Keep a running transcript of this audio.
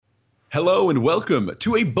Hello and welcome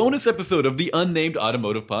to a bonus episode of the Unnamed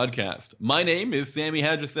Automotive Podcast. My name is Sammy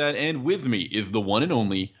Hajjasad, and with me is the one and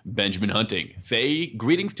only Benjamin Hunting. Say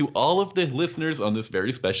greetings to all of the listeners on this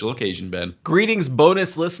very special occasion, Ben. Greetings,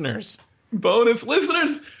 bonus listeners. Bonus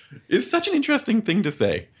listeners is such an interesting thing to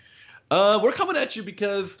say. We're coming at you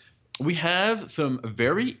because we have some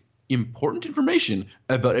very important information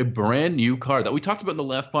about a brand new car that we talked about in the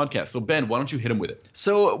last podcast. So Ben, why don't you hit him with it?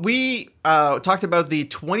 So we talked about the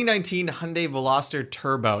 2019 Hyundai Veloster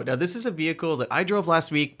Turbo. Now this is a vehicle that I drove last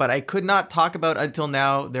week, but I could not talk about until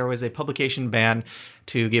now. There was a publication ban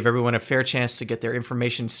to give everyone a fair chance to get their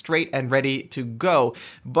information straight and ready to go.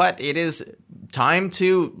 But it is time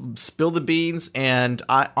to spill the beans, and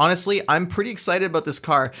honestly, I'm pretty excited about this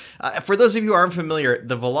car. For those of you who aren't familiar,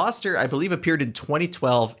 the Veloster, I believe, appeared in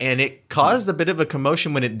 2012, and it caused a bit of a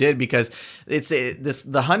commotion when it did because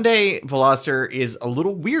the Hyundai Veloster is a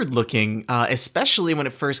little weird looking, especially when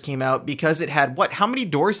it first came out because it had how many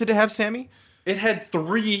doors did it have, Sammy? It had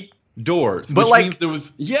 3 doors, but which means there was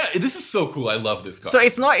this is so cool. I love this car. So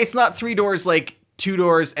it's not 3 doors like 2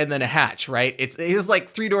 doors and then a hatch, right? It is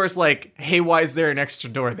like 3 doors like, hey, why is there an extra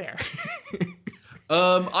door there?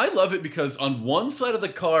 I love it because on one side of the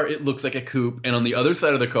car it looks like a coupe, and on the other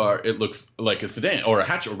side of the car it looks like a sedan or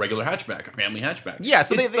a regular hatchback, a family hatchback. Yeah,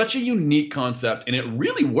 so it's such a unique concept, and it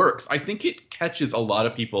really works. I think it catches a lot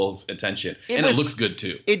of people's attention, and it looks good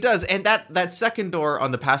too. It does, and that second door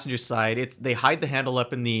on the passenger side, they hide the handle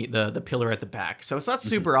up in the pillar at the back, so it's not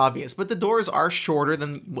super obvious. But the doors are shorter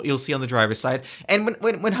than what you'll see on the driver's side. And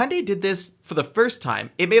when Hyundai did this for the first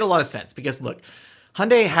time, it made a lot of sense because look,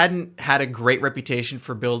 Hyundai hadn't had a great reputation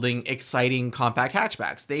for building exciting compact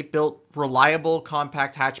hatchbacks. They built reliable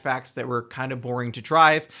compact hatchbacks that were kind of boring to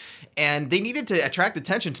drive, and they needed to attract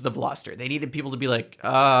attention to the Veloster. They needed people to be like,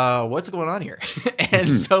 what's going on here?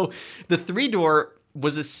 And so the 3-door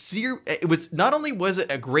was it was not only was it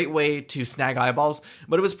a great way to snag eyeballs,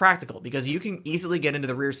 but it was practical because you can easily get into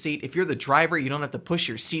the rear seat. If you're the driver, you don't have to push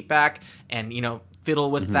your seat back and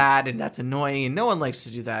fiddle with that, and that's annoying, and no one likes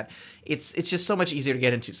to do that. It's just so much easier to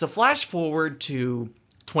get into. So flash forward to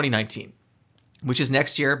 2019, which is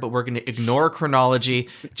next year, but we're going to ignore chronology.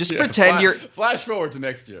 Just pretend flash forward to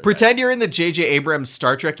next year. Pretend you're in the J.J. Abrams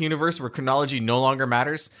Star Trek universe where chronology no longer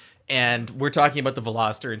matters, and we're talking about the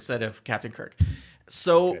Veloster instead of Captain Kirk.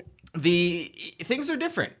 So things are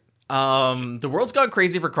different. The world's gone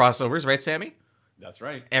crazy for crossovers, right, Sammy? That's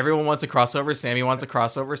right. Everyone wants a crossover. Sammy wants a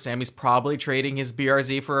crossover. Sammy's probably trading his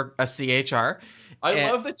BRZ for a CHR.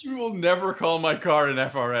 I love that you will never call my car an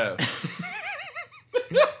FRS.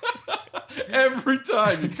 Every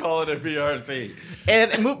time you call it a BRZ.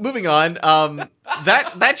 And moving on,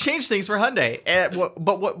 that changed things for Hyundai.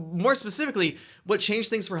 But what more specifically, what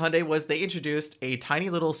changed things for Hyundai was they introduced a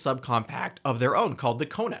tiny little subcompact of their own called the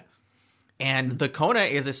Kona. And the Kona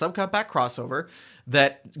is a subcompact crossover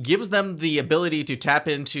that gives them the ability to tap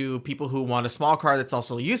into people who want a small car that's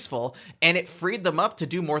also useful, and it freed them up to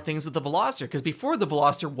do more things with the Veloster, because before the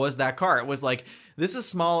Veloster was that car. It was like, this is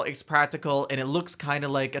small, it's practical, and it looks kind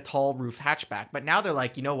of like a tall roof hatchback. But now they're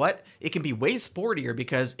like, you know what? It can be way sportier,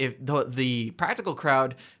 because if the practical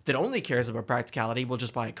crowd that only cares about practicality will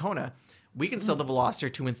just buy a Kona, we can sell the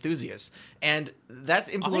Veloster to enthusiasts. And that's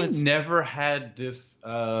influenced. I never had this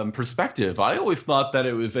perspective. I always thought that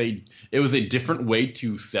it was a different way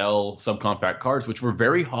to sell subcompact cars, which were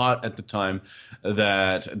very hot at the time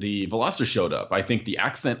that the Veloster showed up. I think the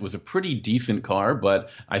Accent was a pretty decent car, but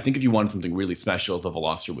I think if you wanted something really special, the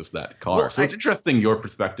Veloster was that car. Well, so it's interesting your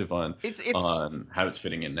perspective on how it's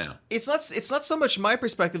fitting in now. It's not so much my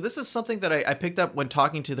perspective. This is something that I picked up when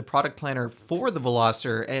talking to the product planner for the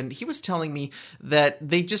Veloster, and he was telling me that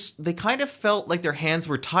they kind of felt like their hands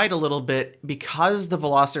were tied a little bit because the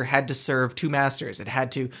Veloster had to serve 2 masters. It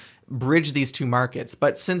had to bridge these 2 markets.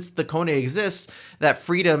 But since the Kona exists, that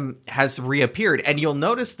freedom has reappeared. And you'll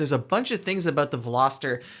notice there's a bunch of things about the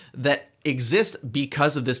Veloster that exist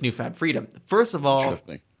because of this newfound freedom. First of all,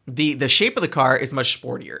 the shape of the car is much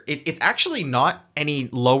sportier. It's actually not any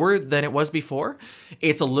lower than it was before.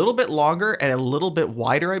 It's a little bit longer and a little bit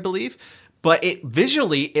wider, I believe. But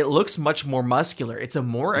visually, it looks much more muscular. It's a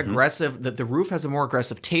more aggressive, the roof has a more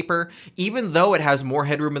aggressive taper, even though it has more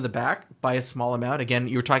headroom in the back by a small amount. Again,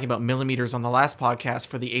 you were talking about millimeters on the last podcast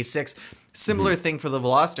for the A6. Similar thing for the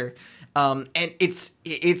Veloster. And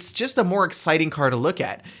it's just a more exciting car to look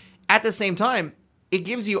at. At the same time, it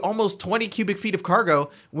gives you almost 20 cubic feet of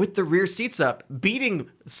cargo with the rear seats up, beating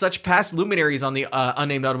such past luminaries on the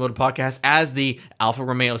Unnamed Automotive Podcast as the Alfa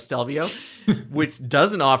Romeo Stelvio, which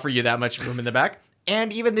doesn't offer you that much room in the back,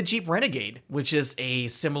 and even the Jeep Renegade, which is a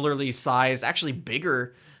similarly sized, actually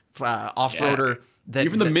bigger off-roader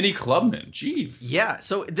Even the Mini Clubman, jeez. Yeah,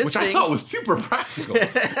 so this which thing, I thought was super practical.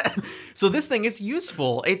 So this thing is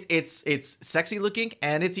useful. It's sexy looking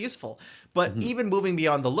and it's useful. But even moving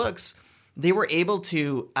beyond the looks, they were able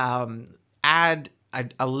to add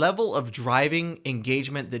a level of driving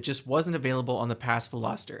engagement that just wasn't available on the past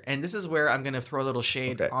Veloster. And this is where I'm going to throw a little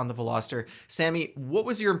shade on the Veloster. Sammy, what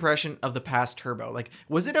was your impression of the past Turbo? Like,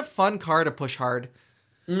 was it a fun car to push hard?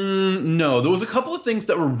 No, there was a couple of things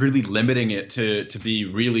that were really limiting it to be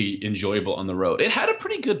really enjoyable on the road. It had a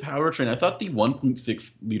pretty good powertrain. I thought the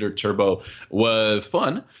 1.6 liter turbo was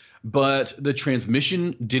fun, but the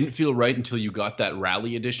transmission didn't feel right until you got that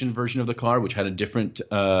Rally Edition version of the car, which had a different,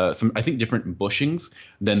 different bushings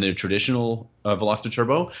than the traditional Veloster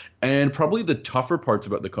Turbo. And probably the tougher parts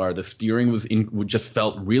about the car, the steering just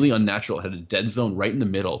felt really unnatural. It had a dead zone right in the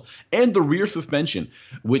middle, and the rear suspension,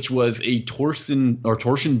 which was a torsion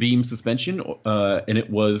beam suspension, and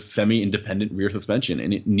it was semi-independent rear suspension,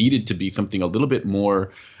 and it needed to be something a little bit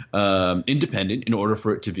more independent in order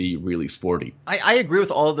for it to be really sporty. I agree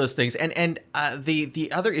with all of those things, and the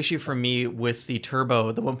other issue for me with the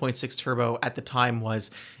turbo, the 1.6 turbo at the time,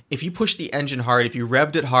 was if you pushed the engine hard, if you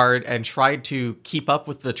revved it hard and tried to keep up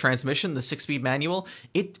with the transmission, the 6-speed manual,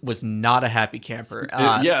 it was not a happy camper.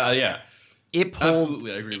 Yeah. It pulled.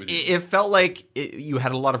 Absolutely, I agree with you. It felt like you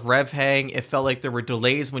had a lot of rev hang. It felt like there were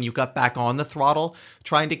delays when you got back on the throttle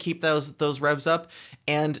trying to keep those revs up,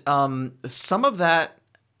 and some of that,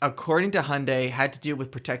 according to Hyundai, had to do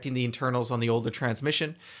with protecting the internals on the older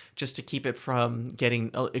transmission, just to keep it from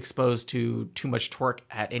getting exposed to too much torque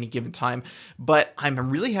at any given time. But I'm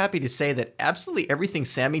really happy to say that absolutely everything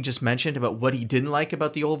Sammy just mentioned about what he didn't like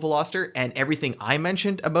about the old Veloster, and everything I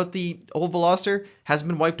mentioned about the old Veloster, has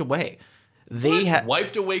been wiped away.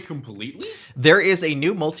 Wiped away completely? There is a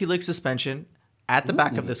new multi-link suspension at the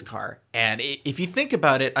back of this car. And if you think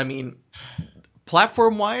about it, I mean,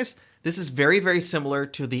 platform-wise, this is very, very similar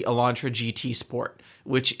to the Elantra GT Sport,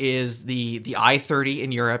 which is the i30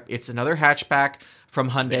 in Europe. It's another hatchback from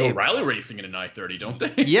Hyundai. They go rally racing in an i30, don't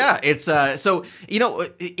they? Yeah, it's so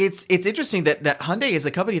it's interesting that Hyundai is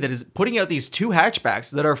a company that is putting out these two hatchbacks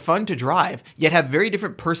that are fun to drive, yet have very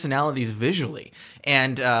different personalities visually.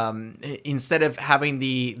 And instead of having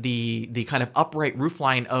the kind of upright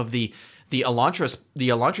roofline of the Elantra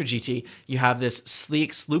GT, you have this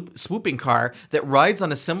sleek swooping car that rides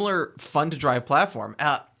on a similar fun to drive platform.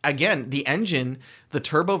 Again, the engine, the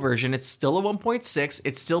turbo version, it's still a 1.6.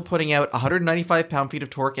 It's still putting out 195 pound-feet of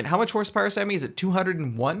torque. And how much horsepower, Sammy? Is it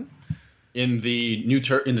 201? In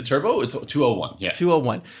the turbo, it's 201. Yeah,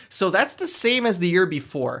 201. So that's the same as the year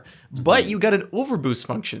before, but you got an overboost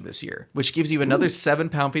function this year, which gives you another 7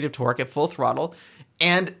 pound-feet of torque at full throttle,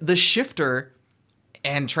 and the shifter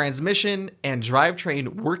and transmission and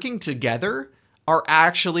drivetrain working together are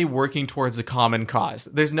actually working towards a common cause.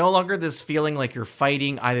 There's no longer this feeling like you're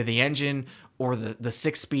fighting either the engine or the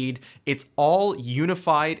 6-speed. It's all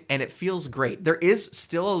unified, and it feels great. There is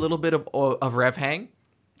still a little bit of rev hang,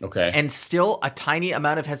 okay, and still a tiny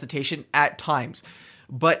amount of hesitation at times.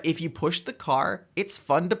 But if you push the car, it's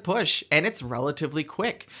fun to push, and it's relatively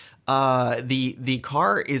quick. The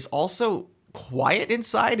car is also quiet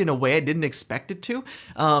inside in a way I didn't expect it to.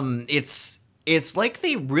 It's like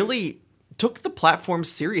they really took the platform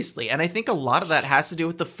seriously, and I think a lot of that has to do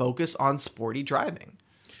with the focus on sporty driving.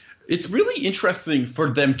 It's really interesting for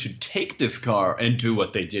them to take this car and do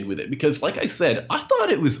what they did with it, because like I said, I thought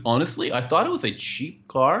it was a cheap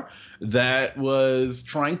car that was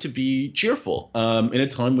trying to be cheerful in a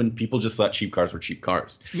time when people just thought cheap cars were cheap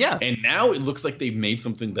cars. Yeah. And now it looks like they've made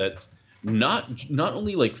something that's not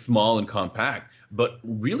only like small and compact, but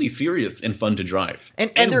really serious and fun to drive,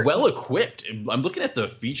 and they're well equipped. I'm looking at the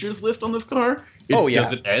features list on this car.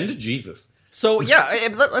 Does it end? Jesus. So yeah,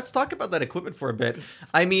 let's talk about that equipment for a bit.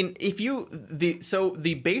 I mean,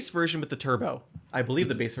 the base version with the turbo, I believe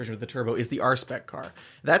the base version with the turbo is the R-Spec car.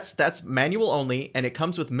 That's manual only, and it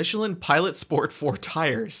comes with Michelin Pilot Sport 4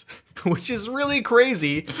 tires, which is really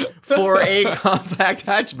crazy for a compact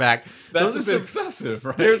hatchback. That's a bit excessive,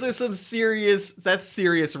 right? Those are some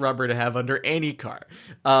serious rubber to have under any car.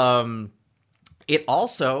 It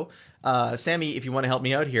also, Sammy, if you want to help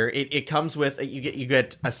me out here, it comes with you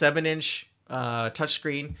get a 7-inch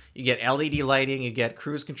touchscreen, you get LED lighting, you get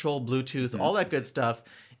cruise control, Bluetooth, all that good stuff,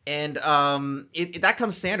 and that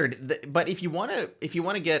comes standard. But if you want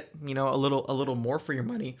to get a little more for your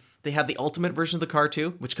money, they have the ultimate version of the car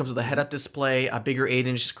too, which comes with a head-up display, a bigger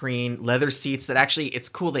 8-inch screen, leather seats that actually, it's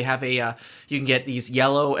cool. They have you can get these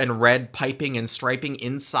yellow and red piping and striping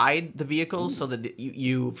inside the vehicle, so that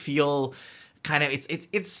you feel kind of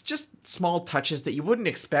it's just small touches that you wouldn't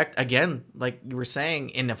expect, again, like you were saying,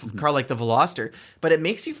 in a car like the Veloster, but it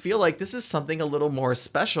makes you feel like this is something a little more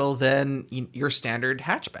special than your standard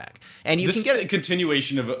hatchback. And you This can is get a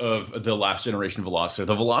continuation of the last generation Veloster.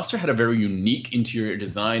 The Veloster had a very unique interior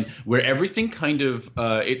design where everything kind of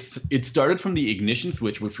it started from the ignition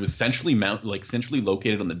switch, which was centrally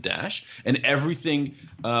located on the dash, and everything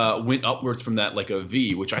went upwards from that like a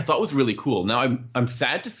V, which I thought was really cool. Now I'm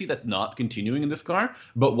sad to see that not continuing in this car,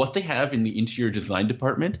 but what they have in the interior design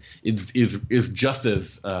department is just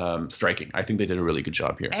as striking. I think they did a really good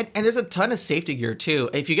job here. And there's a ton of safety gear too.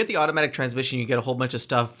 If you get the automatic transmission, you get a whole bunch of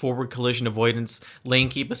stuff: forward collision avoidance, lane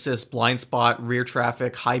keep assist, blind spot, rear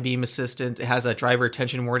traffic, high beam assistant. It has a driver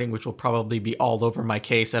attention warning, which will probably be all over my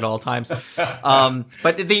case at all times.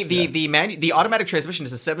 But the automatic transmission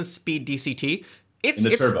is a 7-speed DCT. It's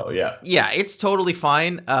turbo, yeah. Yeah, it's totally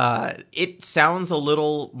fine. It sounds a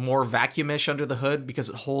little more vacuumish under the hood because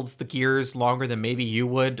it holds the gears longer than maybe you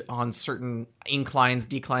would on certain inclines,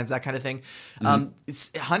 declines, that kind of thing.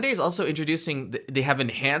 Hyundai is also introducing, they have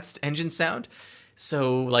enhanced engine sound.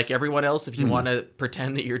 So like everyone else, if you want to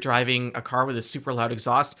pretend that you're driving a car with a super loud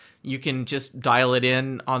exhaust, you can just dial it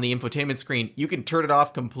in on the infotainment screen. You can turn it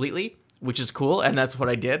off completely, which is cool, and that's what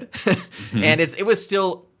I did. And it was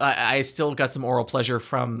still, I still got some oral pleasure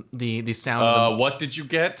from the sound. What did you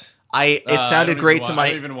get? It sounded great to my. I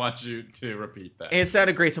don't even want you to repeat that. It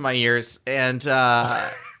sounded great to my ears, and.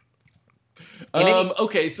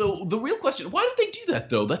 Okay, so the real question: why did they do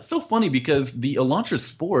that though? That's so funny because the Elantra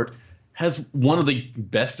Sport has one of the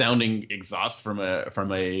best sounding exhausts from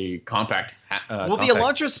a compact. The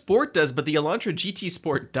Elantra Sport does, but the Elantra GT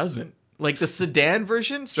Sport doesn't. Like the sedan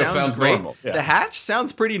version sounds great. Normal, yeah. The hatch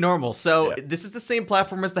sounds pretty normal. So This is the same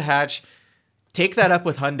platform as the hatch. Take that up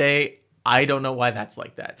with Hyundai. I don't know why that's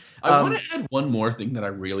like that. I want to add one more thing that I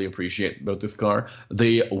really appreciate about this car.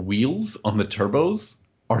 The wheels on the turbos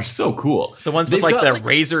are so cool. The ones with the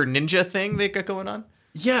Razor Ninja thing they got going on?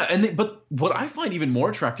 Yeah, but what I find even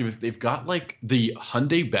more attractive is they've got like the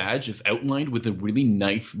Hyundai badge is outlined with a really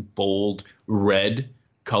nice, bold red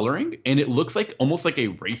coloring, and it looks like almost like a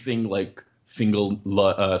racing like single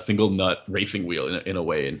nut racing wheel in a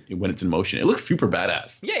way, and when it's in motion it looks super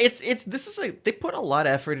badass. Yeah, they put a lot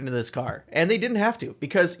of effort into this car, and they didn't have to,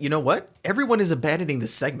 because you know what, everyone is abandoning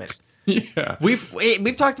this segment. Yeah,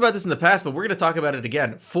 we've talked about this in the past, but we're going to talk about it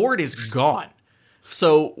again. Ford is gone.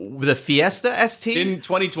 So the Fiesta ST in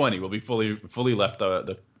 2020 will be fully left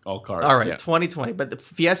the all cars. All right, 2020, but the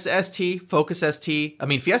Fiesta ST, Focus ST, I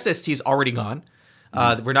mean Fiesta ST is already gone.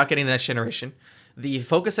 We're not getting the next generation. The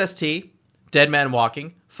Focus ST, Dead Man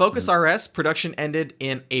Walking. Focus RS, production ended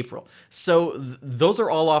in April. So those are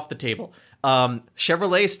all off the table.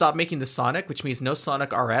 Chevrolet stopped making the Sonic, which means no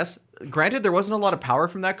Sonic RS. Granted, there wasn't a lot of power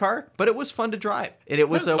from that car, but it was fun to drive. And it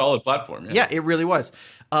was a solid platform. Yeah, it really was.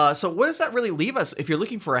 So what does that really leave us if you're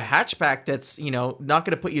looking for a hatchback that's, not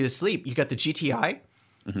going to put you to sleep? You got the GTI.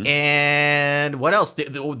 And what else? The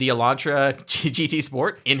Elantra GT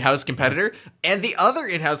Sport, in-house competitor, and the other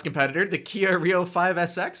in-house competitor, the Kia Rio 5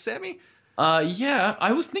 SX, Sammy? Yeah,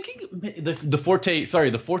 I was thinking the Forte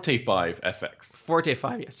 5 SX. Forte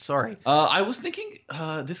 5, yes, sorry. I was thinking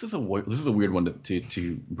this is a weird one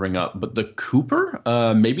to bring up, but the Cooper,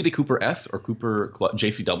 maybe the Cooper S or Cooper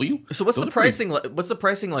JCW. So what's the pricing like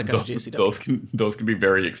on a JCW? Those can be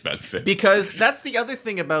very expensive. Because that's the other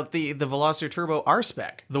thing about the Veloster Turbo R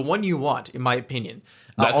spec, the one you want, in my opinion.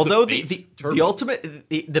 Although the ultimate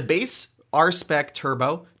the base R spec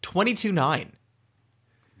turbo, $22,900.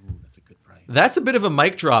 That's a bit of a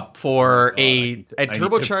mic drop for a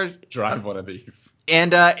turbocharged drive one of these.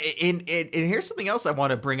 And here's something else I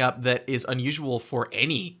want to bring up that is unusual for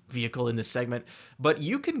any vehicle in this segment, but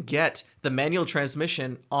you can get the manual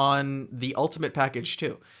transmission on the Ultimate package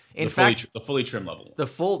too. In fact, the fully trim level. The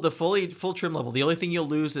full trim level. The only thing you'll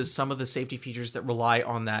lose is some of the safety features that rely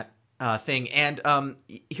on that thing. And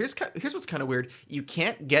here's what's kind of weird. You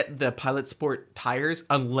can't get the Pilot Sport tires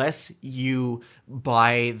unless you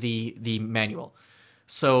buy the manual.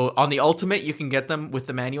 So on the Ultimate you can get them with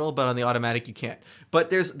the manual, but on the automatic you can't. But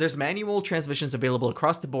there's manual transmissions available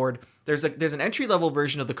across the board. There's an entry level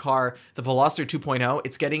version of the car, the Veloster 2.0.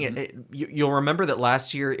 It's getting you'll remember that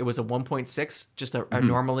last year it was a 1.6, just a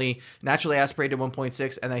normally naturally aspirated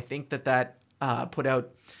 1.6, and I think that put out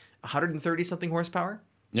 130 something horsepower.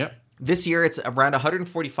 Yeah. This year it's around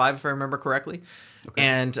 145 if I remember correctly. Okay.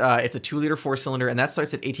 And it's a 2-liter 4-cylinder, and that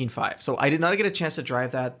starts at $18,500. So I did not get a chance to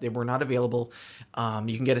drive that. They were not available.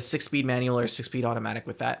 You can get a 6-speed manual or a 6-speed automatic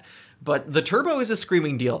with that. But the turbo is a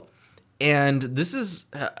screaming deal. And this is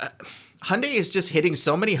Hyundai is just hitting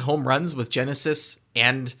so many home runs with Genesis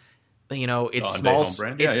and it's Hyundai small, home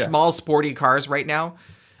brand. it's Yeah. small sporty cars right now.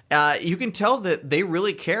 You can tell that they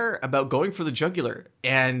really care about going for the jugular,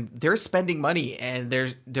 and they're spending money, and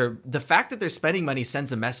the fact that they're spending money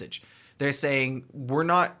sends a message. They're saying we're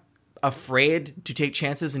not afraid to take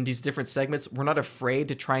chances in these different segments. We're not afraid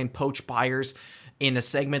to try and poach buyers in a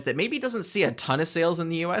segment that maybe doesn't see a ton of sales in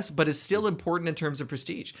the US, but is still important in terms of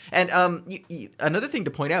prestige. And another thing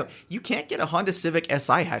to point out, you can't get a Honda Civic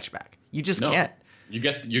SI hatchback. You just can't. You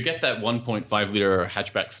get that 1.5 liter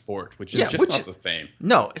hatchback Sport, which is just not the same.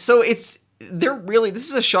 No, so this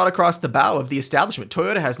is a shot across the bow of the establishment.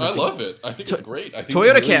 Toyota has nothing. I love it. I think it's great. I think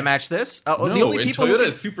Toyota can't match this. No, Toyota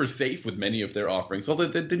is super safe with many of their offerings. Well, the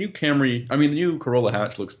new Camry, the new Corolla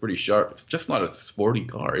hatch looks pretty sharp. It's just not a sporty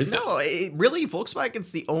car, is it? No, really,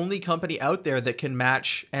 Volkswagen's the only company out there that can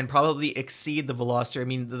match and probably exceed the Veloster. I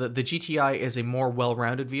mean, the GTI is a more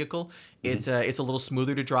well-rounded vehicle. It's a little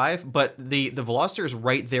smoother to drive, but the Veloster is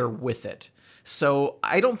right there with it. So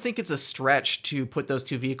I don't think it's a stretch to put those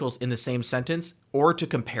two vehicles in the same sentence or to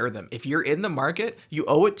compare them. If you're in the market, you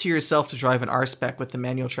owe it to yourself to drive an R-Spec with the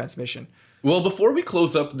manual transmission. Well, before we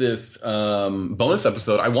close up this bonus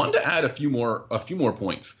episode, I wanted to add a few more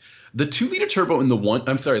points. The 2-liter turbo in the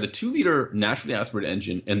 2-liter naturally aspirated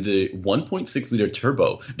engine and the 1.6-liter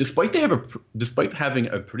turbo, despite having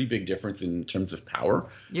a pretty big difference in terms of power.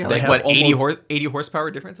 Yeah, they have 80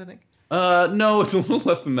 horsepower difference, I think. No, it's a little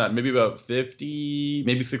less than that. Maybe about 50,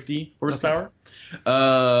 maybe 60 horsepower.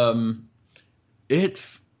 Okay.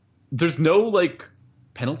 There's no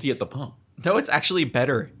penalty at the pump. No, it's actually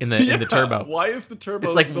better in the turbo. Why is the turbo?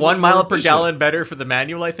 It's like 1 mile per gallon better for the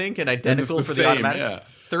manual, I think, and identical for the automatic. Yeah.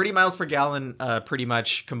 30 miles per gallon, pretty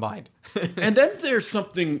much combined. And then there's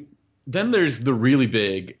the really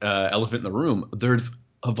big elephant in the room. There's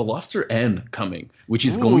a Veloster N coming, which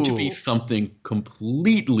is going to be something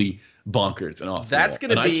completely bonkers and off. I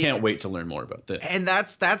can't wait to learn more about this. And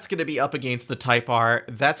that's going to be up against the Type R.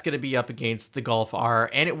 That's going to be up against the Golf R,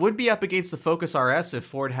 and it would be up against the Focus RS if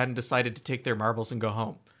Ford hadn't decided to take their marbles and go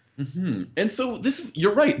home. Mm-hmm. And so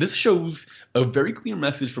you're right. This shows a very clear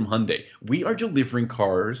message from Hyundai. We are delivering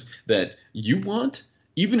cars that you want,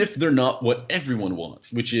 even if they're not what everyone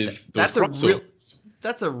wants, which is those crossovers.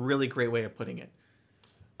 That's a really great way of putting it.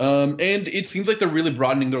 And it seems like they're really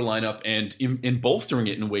broadening their lineup and in bolstering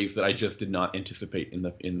it in ways that I just did not anticipate in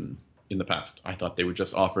the past. I thought they would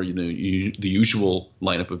just offer the usual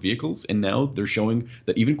lineup of vehicles, and now they're showing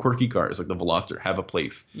that even quirky cars like the Veloster have a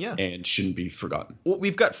place and shouldn't be forgotten. Well,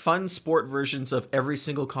 we've got fun sport versions of every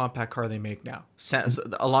single compact car they make now.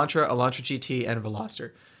 Elantra GT, and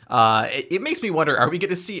Veloster. It makes me wonder, are we going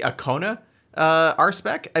to see a Kona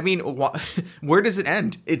R-Spec? I mean, where does it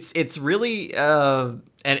end? It's really an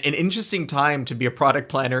interesting time to be a product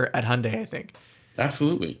planner at Hyundai, I think.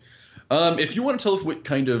 Absolutely. If you want to tell us what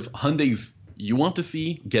kind of Hyundais you want to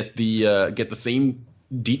see get the same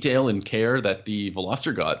detail and care that the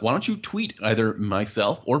Veloster got, why don't you tweet either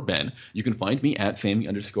myself or Ben? You can find me at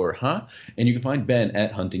Sammy_huh, and you can find Ben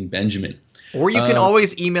at HuntingBenjamin. Or you can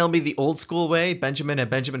always email me the old school way,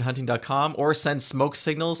 benjamin@benjaminhunting.com, or send smoke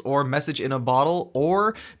signals or message in a bottle,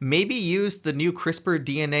 or maybe use the new CRISPR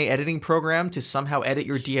DNA editing program to somehow edit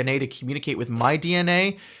your DNA to communicate with my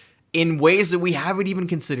DNA in ways that we haven't even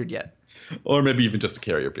considered yet. Or maybe even just a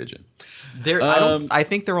carrier pigeon. I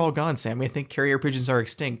think they're all gone, Sam. I think carrier pigeons are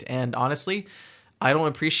extinct. And honestly, I don't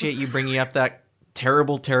appreciate you bringing up that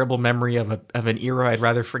terrible, terrible memory of an era I'd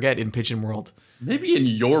rather forget in pigeon world. Maybe in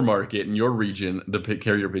your market, in your region, the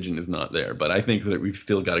carrier pigeon is not there. But I think that we've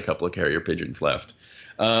still got a couple of carrier pigeons left.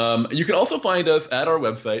 You can also find us at our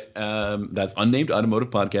website. That's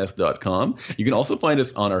unnamedautomotivepodcast.com. You can also find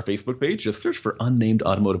us on our Facebook page. Just search for Unnamed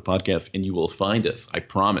Automotive Podcast and you will find us. I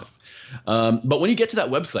promise. But when you get to that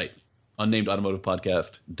website,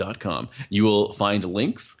 unnamedautomotivepodcast.com, you will find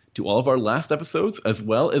links to all of our last episodes, as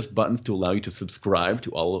well as buttons to allow you to subscribe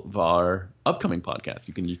to all of our upcoming podcasts.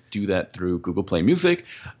 You can do that through Google Play Music,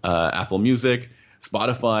 Apple Music,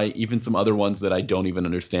 Spotify, even some other ones that I don't even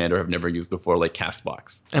understand or have never used before, like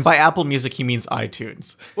CastBox. And by Apple Music, he means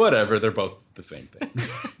iTunes. Whatever, they're both the same thing.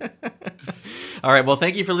 All right, well,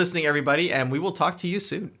 thank you for listening, everybody, and we will talk to you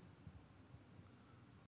soon.